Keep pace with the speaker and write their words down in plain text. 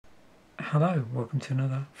Hello, welcome to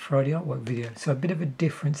another Friday artwork video. So a bit of a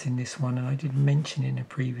difference in this one, and I did mention in a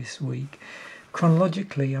previous week.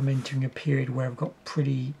 Chronologically, I'm entering a period where I've got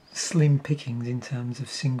pretty slim pickings in terms of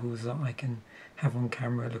singles that I can have on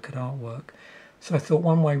camera, look at artwork. So I thought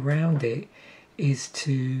one way round it is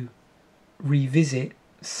to revisit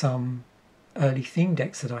some early theme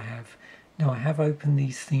decks that I have. Now I have opened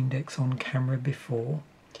these theme decks on camera before,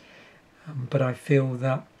 but I feel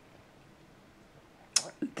that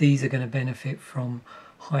these are going to benefit from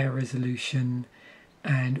higher resolution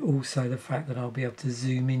and also the fact that I'll be able to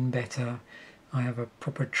zoom in better. I have a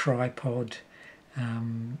proper tripod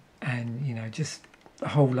and just a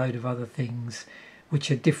whole load of other things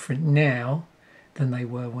which are different now than they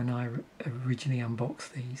were when I originally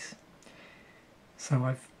unboxed these. So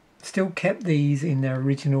I've still kept these in their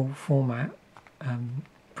original format,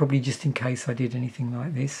 probably just in case I did anything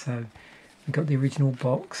like this. So we've got the original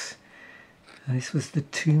box. And this was the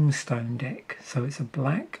Tombstone deck, so it's a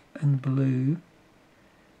black and blue.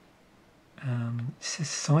 It says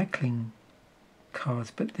cycling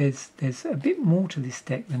cards, but there's a bit more to this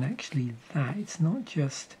deck than actually that. It's not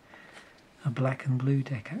just a black and blue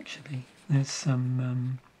deck actually. There's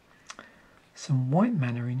some white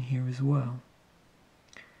mana in here as well.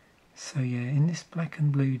 So yeah, in this black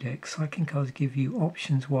and blue deck, cycling cards give you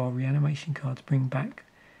options while reanimation cards bring back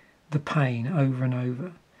the pain over and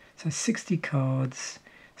over. So 60 cards,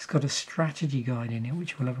 it's got a strategy guide in it,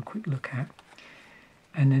 which we'll have a quick look at.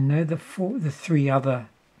 And then there are the three other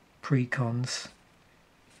precons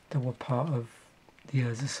that were part of the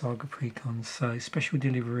Urza Saga precons. So Special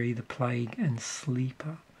Delivery, The Plague, and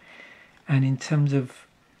Sleeper. And in terms of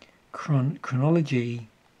chronology,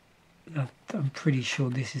 I'm pretty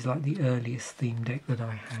sure this is like the earliest theme deck that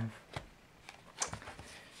I have.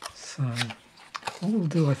 So what we'll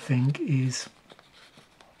do, I think, is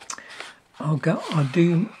I'll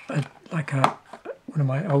do one of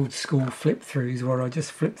my old school flip throughs where I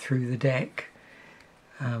just flip through the deck,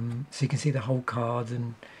 so you can see the whole cards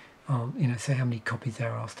and say how many copies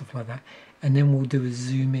there are, stuff like that. And then we'll do a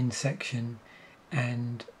zoom in section,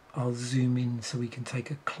 and I'll zoom in so we can take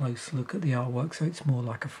a close look at the artwork, so it's more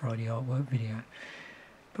like a Friday artwork video.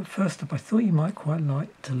 But first up, I thought you might quite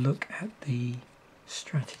like to look at the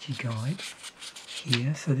strategy guide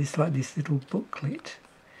here. So this little booklet.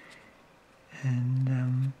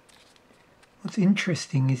 And what's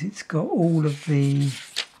interesting is it's got all of the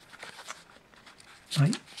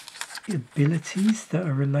abilities that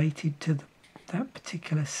are related to that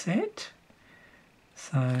particular set.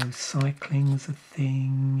 So cycling's a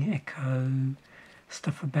thing, echo,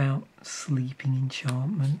 stuff about sleeping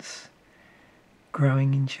enchantments,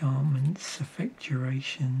 growing enchantments, effect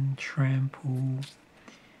duration, trample,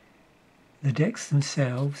 the decks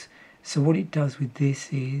themselves. So what it does with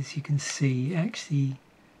this is you can see it actually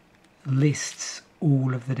lists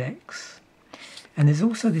all of the decks. And there's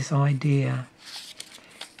also this idea,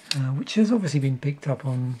 which has obviously been picked up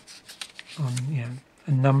on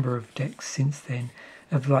a number of decks since then,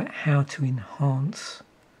 of like how to enhance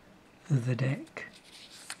the deck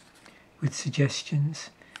with suggestions.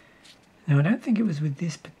 Now I don't think it was with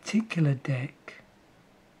this particular deck,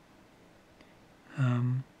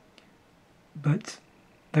 but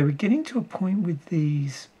they were getting to a point with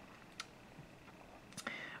these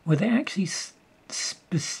where they actually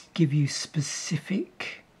give you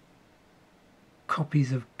specific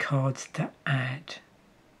copies of cards to add,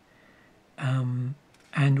 and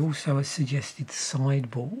also a suggested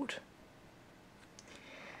sideboard.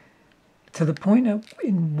 To the point that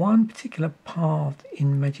in one particular part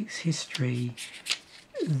in Magic's history,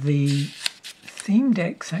 the theme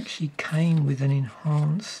decks actually came with an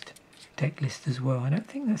enhanced deck list as well. I don't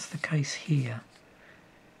think that's the case here,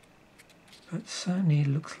 but certainly it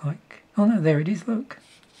looks like, oh no, there it is, look.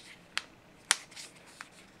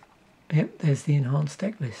 Yep, there's the enhanced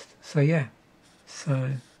deck list. So yeah,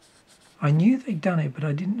 so I knew they'd done it, but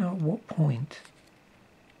I didn't know at what point.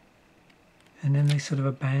 And then they sort of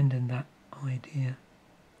abandoned that idea.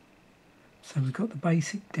 So we've got the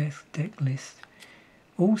basic deck list.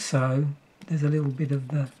 Also, there's a little bit of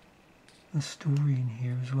the story in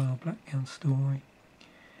here as well, Blackgown story.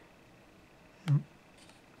 You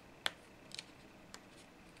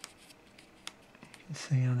can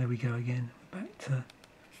see, oh there we go again, back to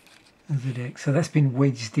the deck. So that's been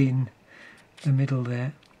wedged in the middle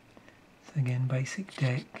there. So again, basic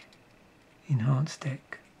deck, enhanced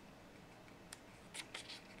deck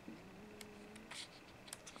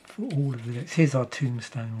for all of the decks. Here's our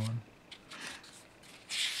Tombstone one.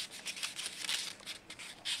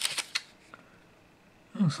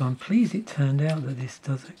 Oh, so I'm pleased it turned out that this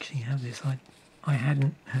does actually have this. I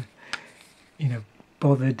hadn't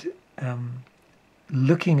bothered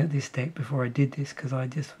looking at this deck before I did this, because I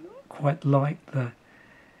just quite liked the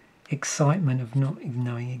excitement of not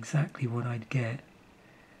knowing exactly what I'd get.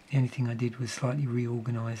 The only thing I did was slightly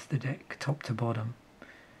reorganise the deck top to bottom.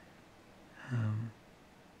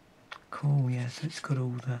 Cool, yeah, so it's got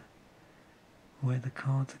all the where the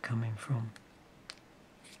cards are coming from.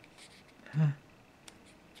 Huh.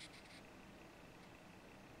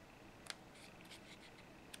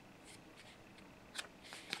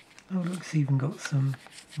 Oh look, it's even got some,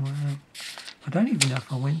 wow. I don't even know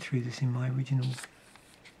if I went through this in my original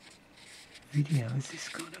video. Has this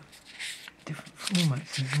got different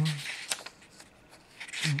formats as well?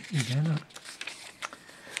 Yeah, look.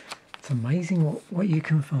 It's amazing what you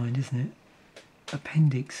can find, isn't it?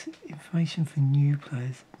 Appendix, information for new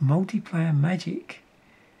players. Multiplayer magic.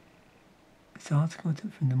 This article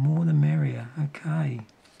from the more the merrier. Okay.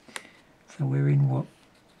 So we're in what?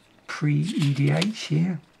 Pre-EDH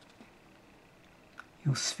here.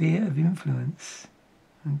 Your sphere of influence.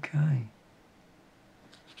 Okay.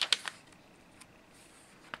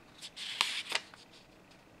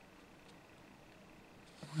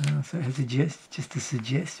 Wow, so it has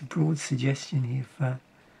just a broad suggestion here for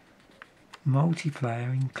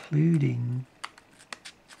multiplayer, including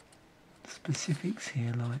specifics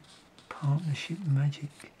here like partnership magic.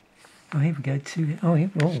 Oh, here we go.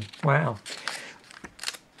 Oh, wow.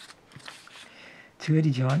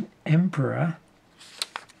 Two-headed giant emperor.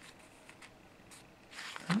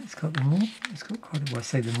 Oh, it's got them all. It's got quite a, well, I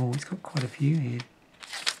say them all. It's got quite a few here.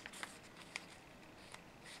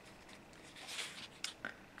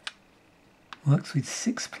 Works with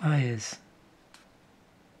 6 players.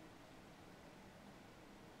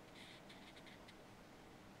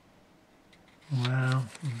 Wow,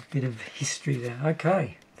 a bit of history there.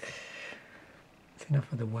 Okay, that's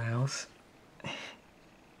enough of the wows.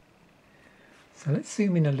 So let's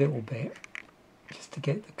zoom in a little bit just to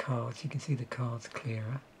get the cards. You can see the cards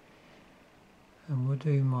clearer. And we'll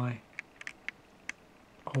do my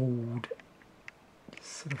old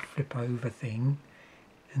sort of flip over thing.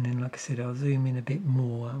 And then, like I said, I'll zoom in a bit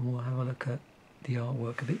more and we'll have a look at the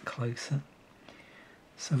artwork a bit closer.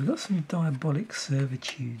 So we've got some diabolic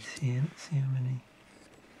servitudes here. Let's see how many.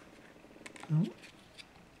 Oh.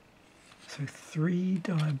 So 3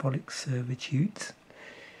 diabolic servitudes.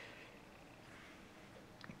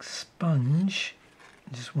 Expunge,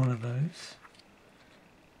 just one of those.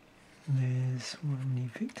 There's how many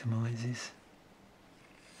victimizes.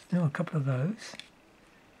 No, a couple of those.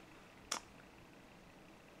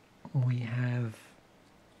 We have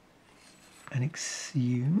an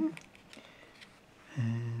exhume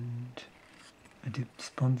and a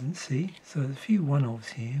despondency. So there's a few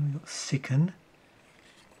one-offs here. We've got sicken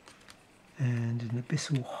and an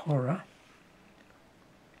abyssal horror,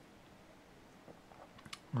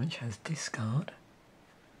 which has discard.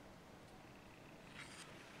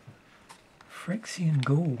 Phyrexian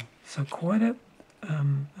ghoul. So quite a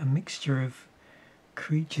mixture of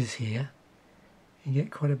creatures here. You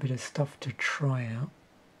get quite a bit of stuff to try out.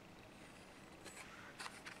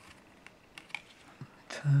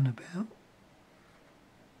 Turnabout.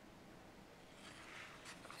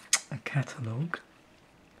 A catalogue.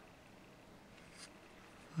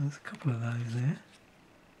 There's a couple of those there.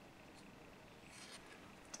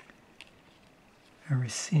 A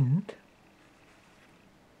rescind.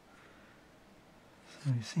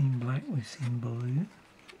 So we've seen black, we've seen blue.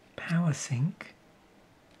 Power sink.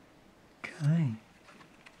 Okay.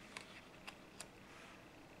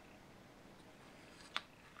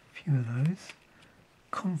 A few of those.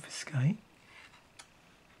 Confiscate.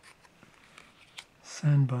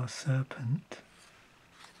 Sandbar serpent.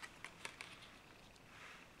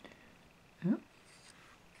 Yep.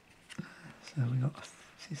 So we got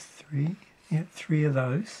this is 3. Yep, 3 of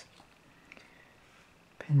those.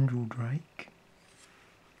 Pendrel drake.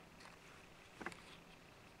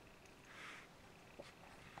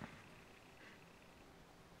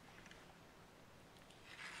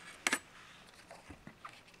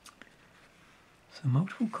 So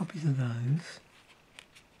multiple copies of those.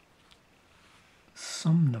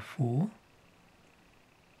 Somnophore.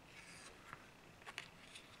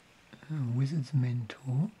 Wizard's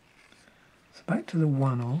Mentor. So back to the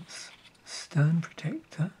one-offs. Stern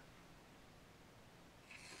Protector.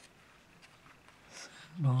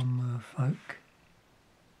 Sandbar Merfolk.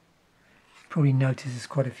 Probably notice there's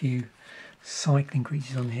quite a few cycling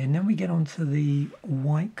creatures on here. And then we get onto the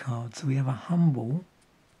white cards. So we have a Humble.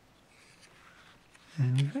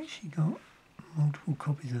 And we've actually got multiple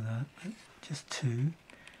copies of that, but just 2.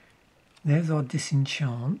 There's our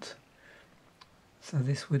Disenchant. So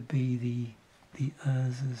this would be the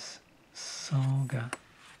Urza's Saga.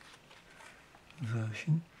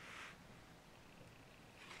 version.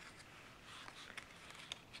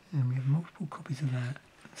 And we have multiple copies of that.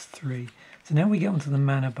 That's 3. So now we get onto the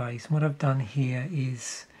mana base. And what I've done here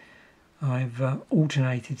is I've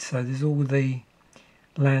alternated, so there's all the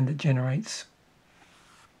land that generates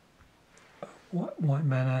white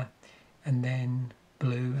mana, and then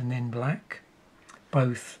blue, and then black,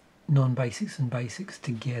 both non-basics and basics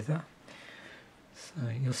together. So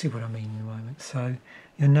you'll see what I mean in a moment. So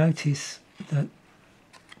you'll notice that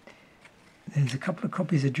there's a couple of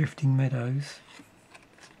copies of Drifting Meadows.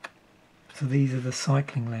 So these are the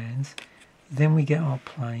cycling lands. Then we get our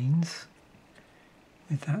plains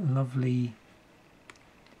with that lovely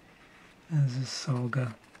Urza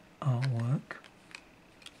Saga artwork.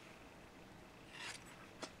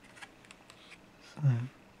 So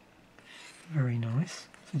very nice.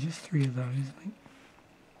 So just 3 of those, I think.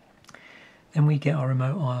 Then we get our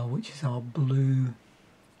Remote Isle, which is our blue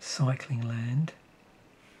cycling land.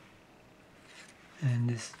 And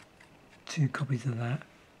there's 2 copies of that.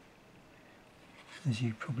 As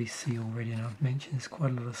you probably see already, and I've mentioned, there's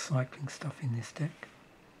quite a lot of cycling stuff in this deck.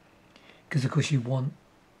 Because of course you want,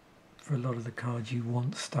 for a lot of the cards, you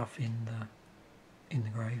want stuff in the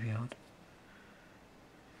graveyard.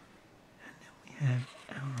 And then we have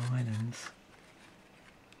our islands.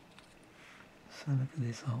 So look at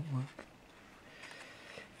this artwork.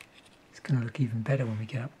 It's going to look even better when we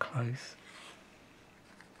get up close.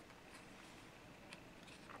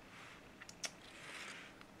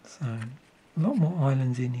 So a lot more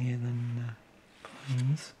islands in here than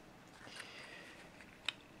plains.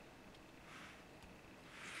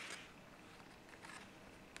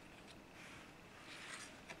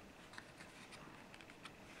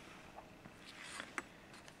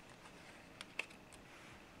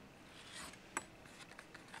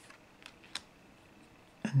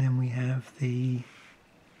 And then we have the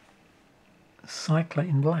Cycler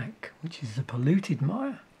in black, which is the Polluted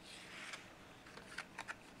Mire.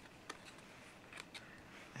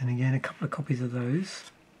 And again, a couple of copies of those,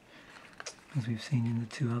 as we've seen in the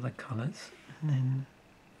 2 other colours. And then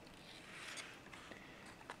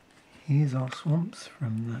here's our swamps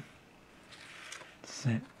from that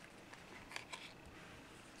set.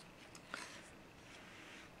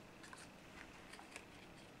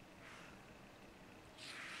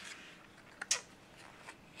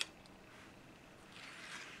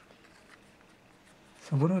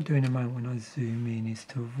 So what I'll do in a moment when I zoom in is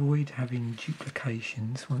to avoid having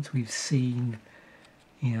duplications once we've seen,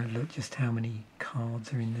 you know, look just how many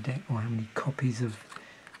cards are in the deck or how many copies of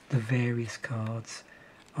the various cards.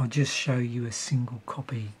 I'll just show you a single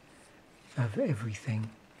copy of everything.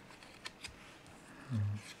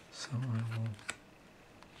 So I will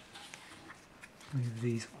move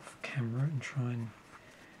these off camera and try and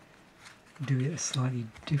do it a slightly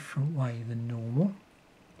different way than normal.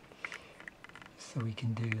 So we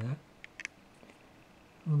can do that.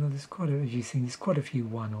 Although there's quite a, as you've seen, there's quite a few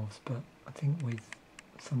one-offs, but I think with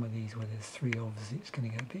some of these where there's 3 offs, it's going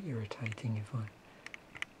to get a bit irritating if I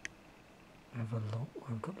have a lot where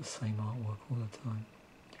I've got the same artwork all the time.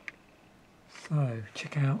 So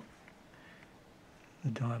check out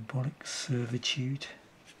the Diabolic Servitude,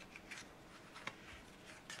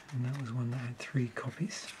 and that was one that had 3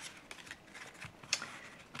 copies.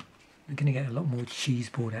 We're going to get a lot more cheese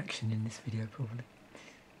board action in this video probably.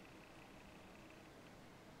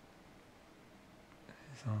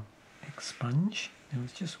 There's our Expunge. There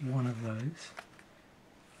was just one of those.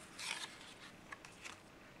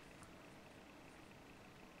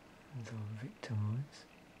 There's our Victimize.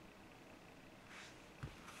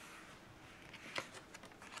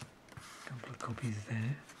 A couple of copies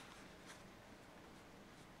there.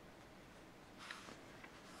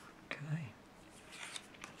 Okay.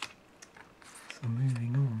 So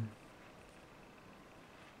moving on,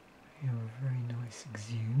 we have a very nice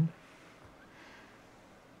Exhume.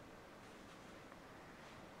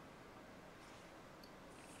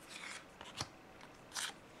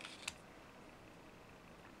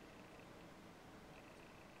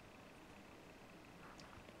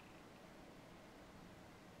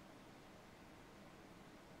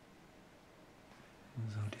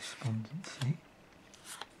 There's our Despondency.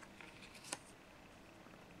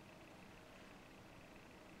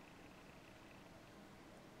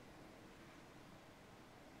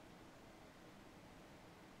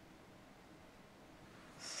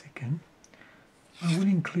 I will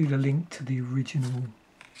include a link to the original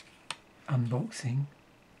unboxing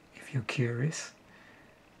if you're curious.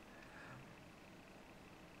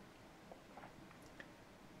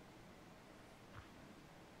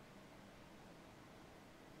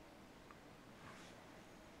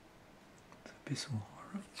 It's Abyssal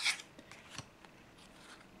Horror.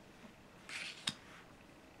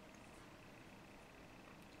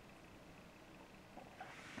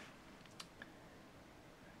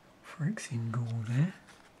 Phyrexian Ghoul there.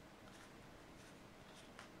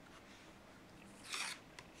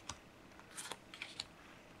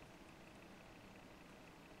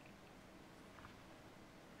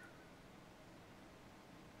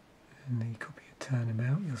 And the copy of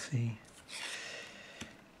Turnabout, you'll see,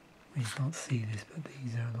 you can't see this, but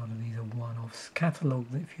these are, a lot of these are one-offs. Catalogue,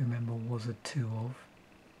 if you remember, was a two of.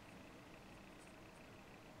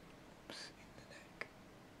 Oops, in the deck.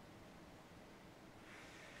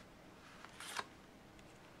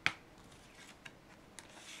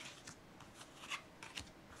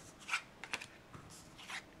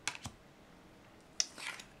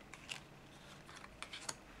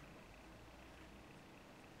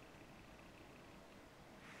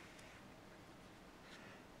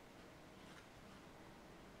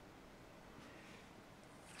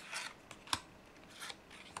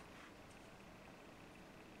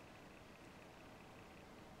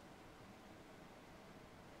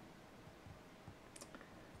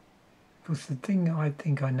 Of course, the thing I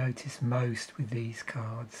think I notice most with these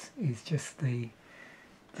cards is just the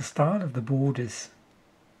style of the borders.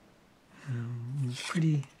 It's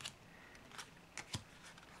pretty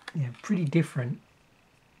different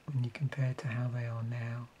when you compare to how they are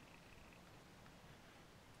now.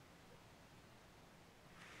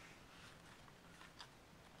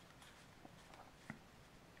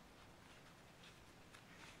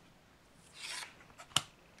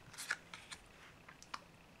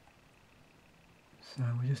 So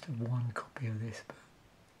we just have one copy of this, but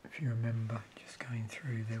if you remember, just going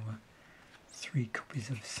through, there were 3 copies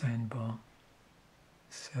of Sandbar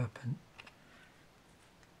Serpent.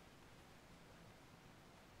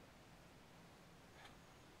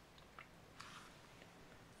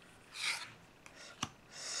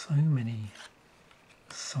 So many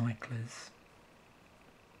cyclers.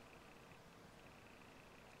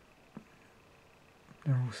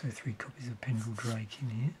 There are also 3 copies of Pendrell Drake in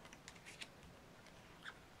here.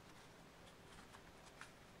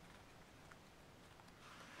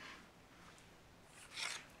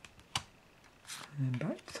 And then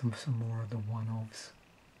back to some more of the one-offs.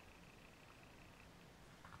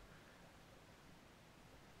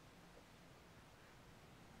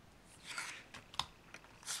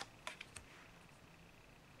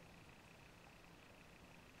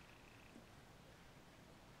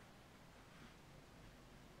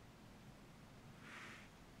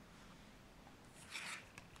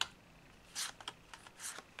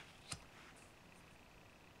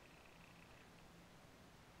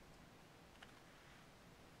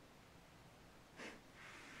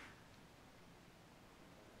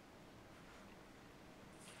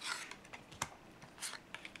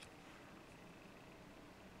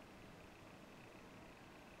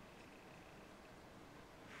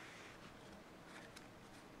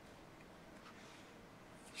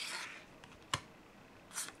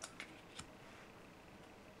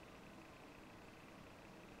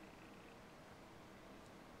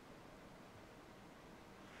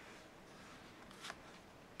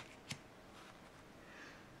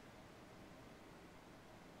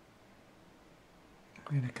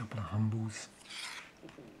 We had a couple of humbles,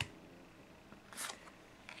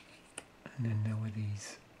 and then there were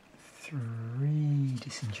these 3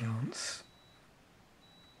 disenchants.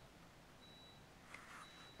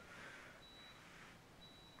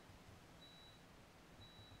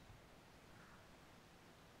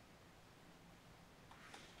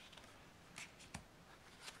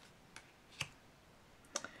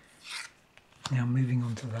 Now moving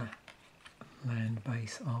on to the land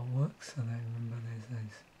base artwork, so then remember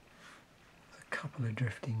there's a couple of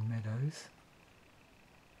drifting meadows.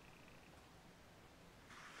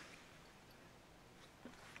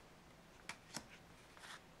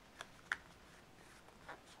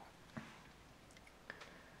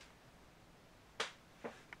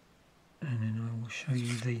 And then I will show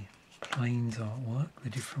you the planes artwork,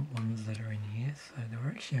 the different ones that are in here. So there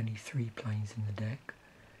were actually only 3 planes in the deck,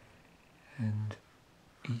 and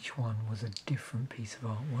each one was a different piece of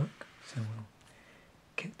artwork, so we'll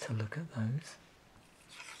get to look at those.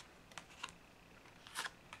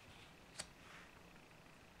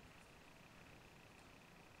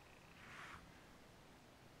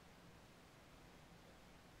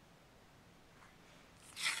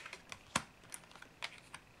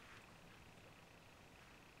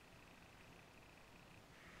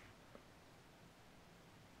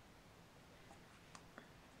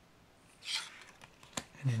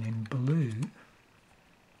 And then in blue,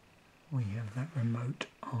 we have that remote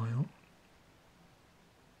isle,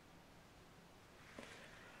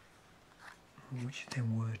 which there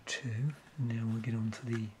were 2. Now we'll get on to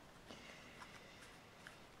the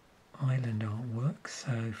island artwork.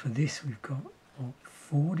 So for this we've got, what,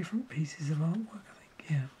 4 different pieces of artwork, I think,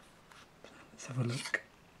 yeah. So let's have a look.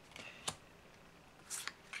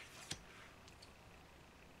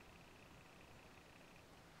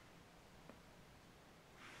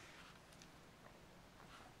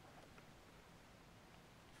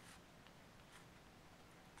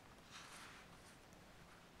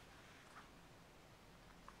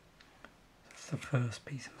 That's the first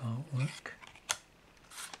piece of artwork.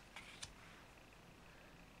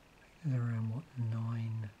 There's around, what,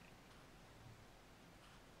 9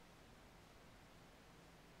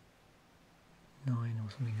 or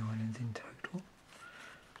something islands in total.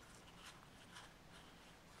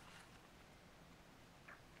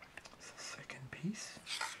 That's the second piece.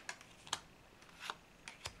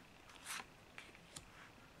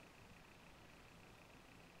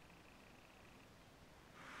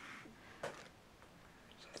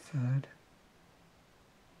 That's the third.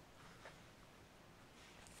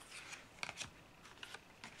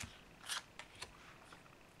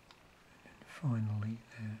 Finally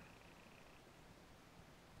there.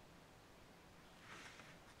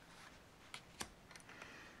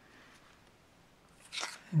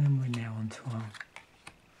 And then we're now onto our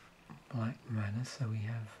black manor, so we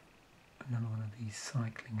have another one of these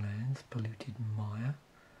cycling lands, polluted mire,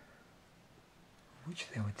 which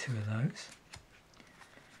there were 2 of those.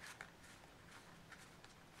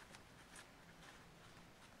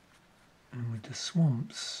 And with the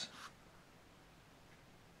swamps,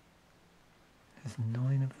 there's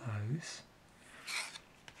 9 of those,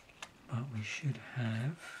 but we should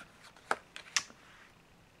have,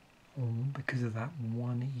 all because of that,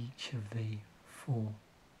 1 each of the 4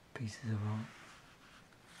 pieces of art.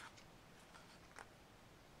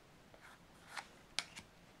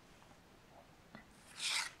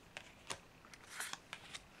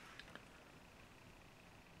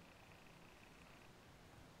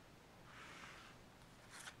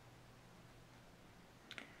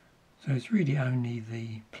 So it's really only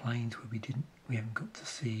the planes where we haven't got to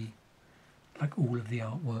see like all of the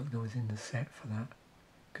artwork that was in the set for that,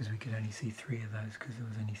 because we could only see 3 of those because there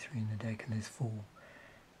was only 3 in the deck and there's 4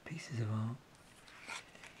 pieces of art.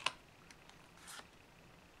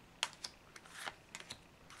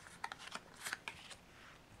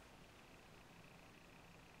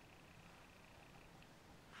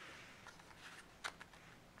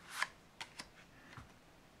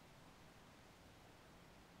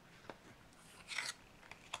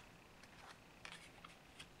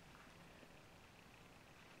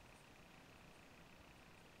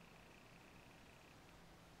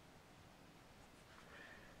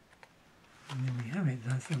 And there we have it,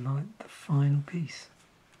 that's the final piece.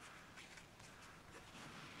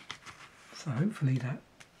 So hopefully that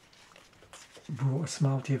brought a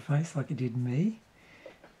smile to your face like it did me.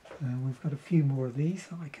 We've got a few more of these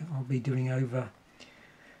that I'll be doing over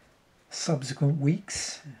subsequent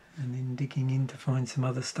weeks, and then digging in to find some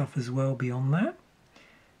other stuff as well beyond that,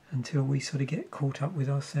 until we sort of get caught up with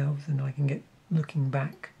ourselves and I can get looking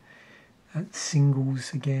back at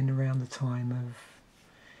singles again around the time of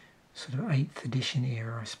sort of 8th edition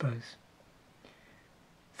era, I suppose.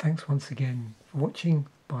 Thanks once again for watching.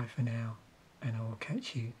 Bye for now, and I will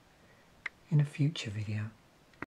catch you in a future video.